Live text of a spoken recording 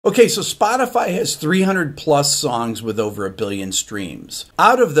Okay, so Spotify has 300 plus songs with over 1 billion streams.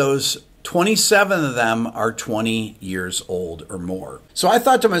 Out of those, 27 of them are 20 years old or more. So I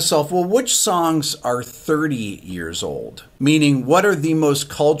thought to myself, well, which songs are 30 years old? Meaning, what are the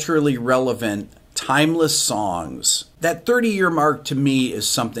most culturally relevant, timeless songs? That 30-year mark to me is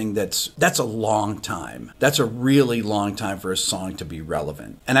something that's a long time. That's a really long time for a song to be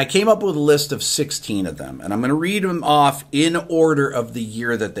relevant. And I came up with a list of 16 of them, and I'm going to read them off in order of the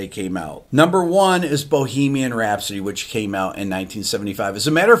year that they came out. Number 1 is Bohemian Rhapsody, which came out in 1975. As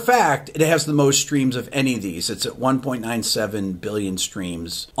a matter of fact, it has the most streams of any of these. It's at 1.97 billion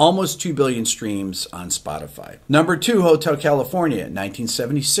streams, almost 2 billion streams on Spotify. Number 2, Hotel California,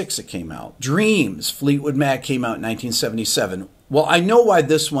 1976 it came out. Dreams, Fleetwood Mac came out in 1977. Well, I know why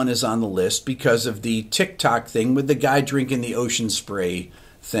this one is on the list because of the TikTok thing with the guy drinking the ocean spray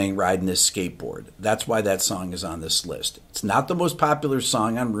thing riding his skateboard. That's why that song is on this list. It's not the most popular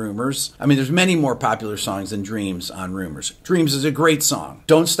song on Rumors. I mean, there's many more popular songs than Dreams on Rumors. Dreams is a great song.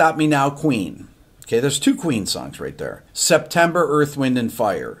 Don't Stop Me Now, Queen. Okay, there's 2 Queen songs right there. September, Earth, Wind, and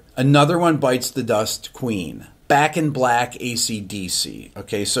Fire. Another one, Bites the Dust, Queen. Back in Black, AC/DC.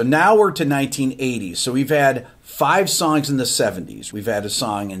 Okay, so now we're to 1980. So we've had 5 songs in the 70s. We've had a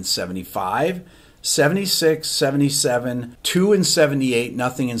song in 75, 76, 77, 2 in 78,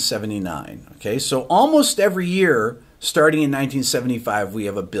 nothing in 79. Okay, so almost every year, starting in 1975, we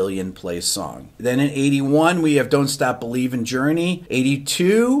have a billion play song. Then in 81, we have Don't Stop Believin' Journey.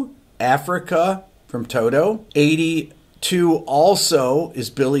 82, Africa from Toto. 82 also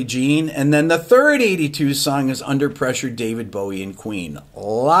is Billie Jean. And then the third 82 song is Under Pressure, David Bowie and Queen. A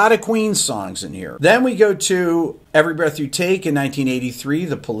lot of Queen songs in here. Then we go to Every Breath You Take in 1983,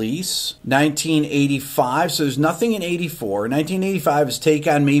 The Police. 1985, so there's nothing in 84. 1985 is Take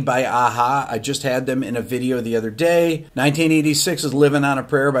On Me by Aha. I just had them in a video the other day. 1986 is Living on a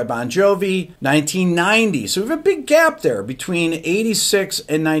Prayer by Bon Jovi. 1990, so we have a big gap there between 86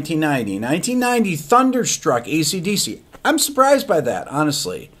 and 1990. 1990, Thunderstruck, AC/DC. I'm surprised by that,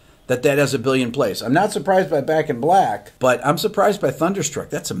 honestly, that has a billion plays. I'm not surprised by Back in Black, but I'm surprised by Thunderstruck.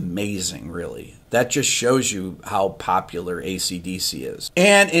 That's amazing, really. That just shows you how popular AC/DC is.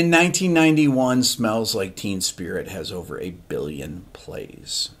 And in 1991, Smells Like Teen Spirit has over 1 billion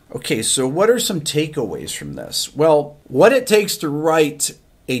plays. Okay, so what are some takeaways from this? Well, what it takes to write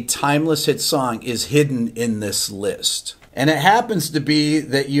a timeless hit song is hidden in this list. And it happens to be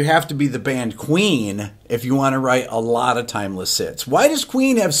that you have to be the band Queen if you want to write a lot of timeless hits. Why does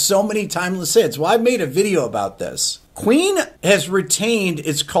Queen have so many timeless hits? Well, I've made a video about this. Queen has retained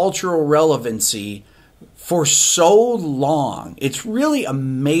its cultural relevancy for so long. It's really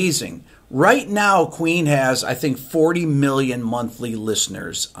amazing. Right now, Queen has, I think, 40 million monthly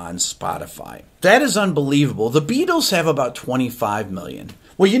listeners on Spotify. That is unbelievable. The Beatles have about 25 million.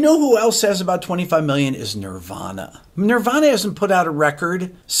 Well, you know who else has about 25 million is Nirvana. Nirvana hasn't put out a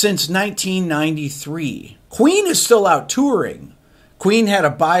record since 1993. Queen is still out touring. Queen had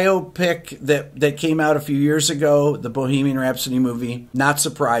a biopic that came out a few years ago, the Bohemian Rhapsody movie. Not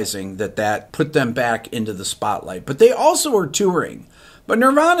surprising that put them back into the spotlight. But they also are touring. But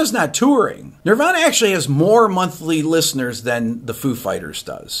Nirvana's not touring. Nirvana actually has more monthly listeners than the Foo Fighters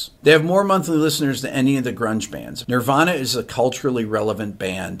does. They have more monthly listeners than any of the grunge bands. Nirvana is a culturally relevant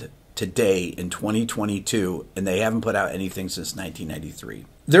band today in 2022, and they haven't put out anything since 1993.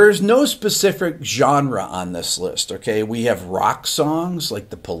 There is no specific genre on this list, okay? We have rock songs like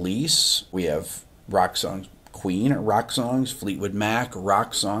The Police. We have rock songs. Queen, rock songs, Fleetwood Mac,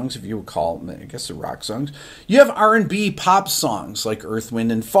 rock songs, if you would call them, I guess they're rock songs. You have R&B pop songs like Earth,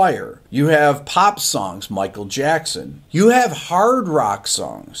 Wind, and Fire. You have pop songs, Michael Jackson. You have hard rock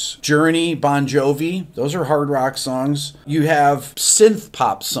songs, Journey, Bon Jovi, those are hard rock songs. You have synth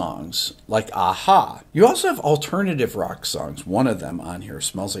pop songs like Aha. You also have alternative rock songs, one of them on here,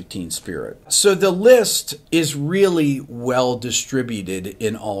 Smells Like Teen Spirit. So the list is really well distributed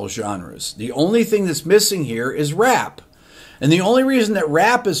in all genres. The only thing that's missing here is rap. And the only reason that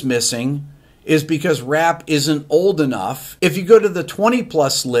rap is missing is because rap isn't old enough. If you go to the 20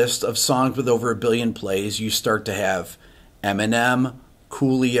 plus list of songs with over 1 billion plays, you start to have Eminem,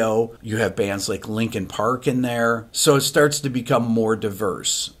 Coolio, you have bands like Linkin Park in there. So it starts to become more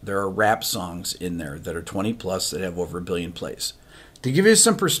diverse. There are rap songs in there that are 20 plus that have over 1 billion plays. To give you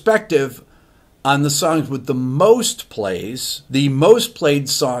some perspective on the songs with the most plays, the most played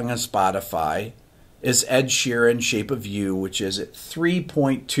song on Spotify is Ed Sheeran, Shape of You, which is at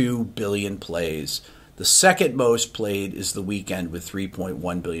 3.2 billion plays. The second most played is The Weeknd with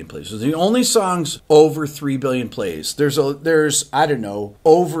 3.1 billion plays. So the only songs over 3 billion plays. There's I don't know,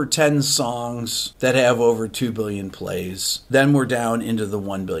 over 10 songs that have over 2 billion plays. Then we're down into the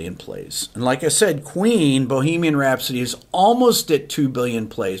 1 billion plays. And like I said, Queen, Bohemian Rhapsody is almost at 2 billion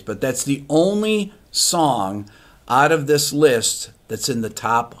plays, but that's the only song out of this list that's in the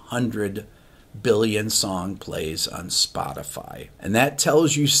top 100 billion song plays on Spotify. And that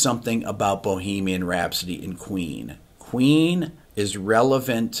tells you something about Bohemian Rhapsody and Queen. Queen is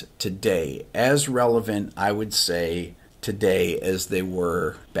relevant today, as relevant, I would say, today as they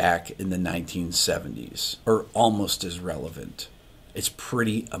were back in the 1970s, or almost as relevant. It's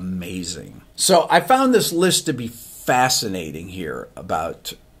pretty amazing. So I found this list to be fascinating here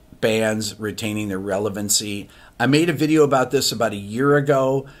about bands retaining their relevancy. I made a video about this about a year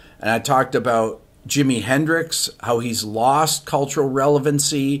ago, and I talked about Jimi Hendrix, how he's lost cultural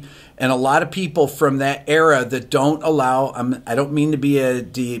relevancy, and a lot of people from that era that don't allow, I don't mean to be a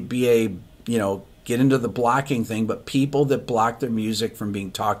get into the blocking thing, but people that block their music from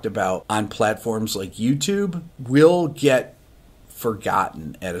being talked about on platforms like YouTube will get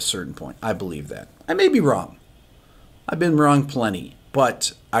forgotten at a certain point. I believe that. I may be wrong. I've been wrong plenty.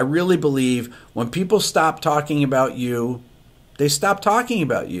 But I really believe when people stop talking about you, they stop talking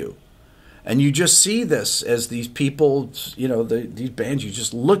about you. And you just see this as these people, these bands, you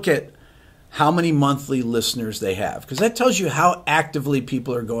just look at how many monthly listeners they have, because that tells you how actively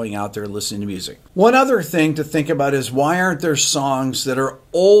people are going out there listening to music. One other thing to think about is why aren't there songs that are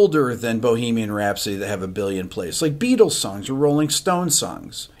older than Bohemian Rhapsody that have a billion plays, like Beatles songs or Rolling Stones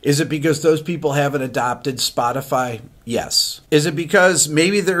songs? Is it because those people haven't adopted Spotify? Yes. Is it because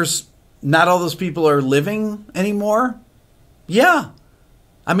maybe there's not all those people are living anymore? Yeah.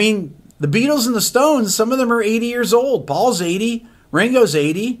 I mean, the Beatles and the Stones, some of them are 80 years old. Paul's 80. Ringo's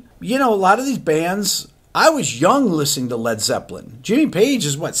 80. A lot of these bands, I was young listening to Led Zeppelin. Jimmy Page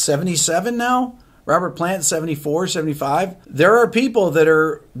is, 77 now? Robert Plant, 74, 75. There are people that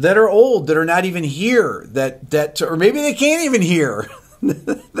are old, that are not even here, or maybe they can't even hear.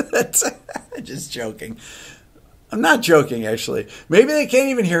 Just joking. I'm not joking, actually. Maybe they can't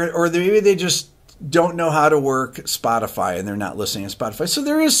even hear it, or maybe they just don't know how to work Spotify and they're not listening to Spotify. So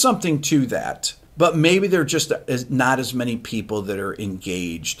there is something to that. But maybe there are just not as many people that are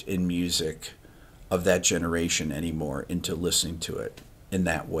engaged in music of that generation anymore into listening to it in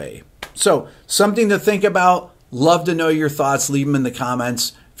that way. So something to think about. Love to know your thoughts. Leave them in the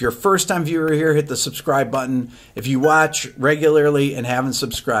comments. If you're a first-time viewer here, hit the subscribe button. If you watch regularly and haven't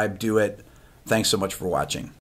subscribed, do it. Thanks so much for watching.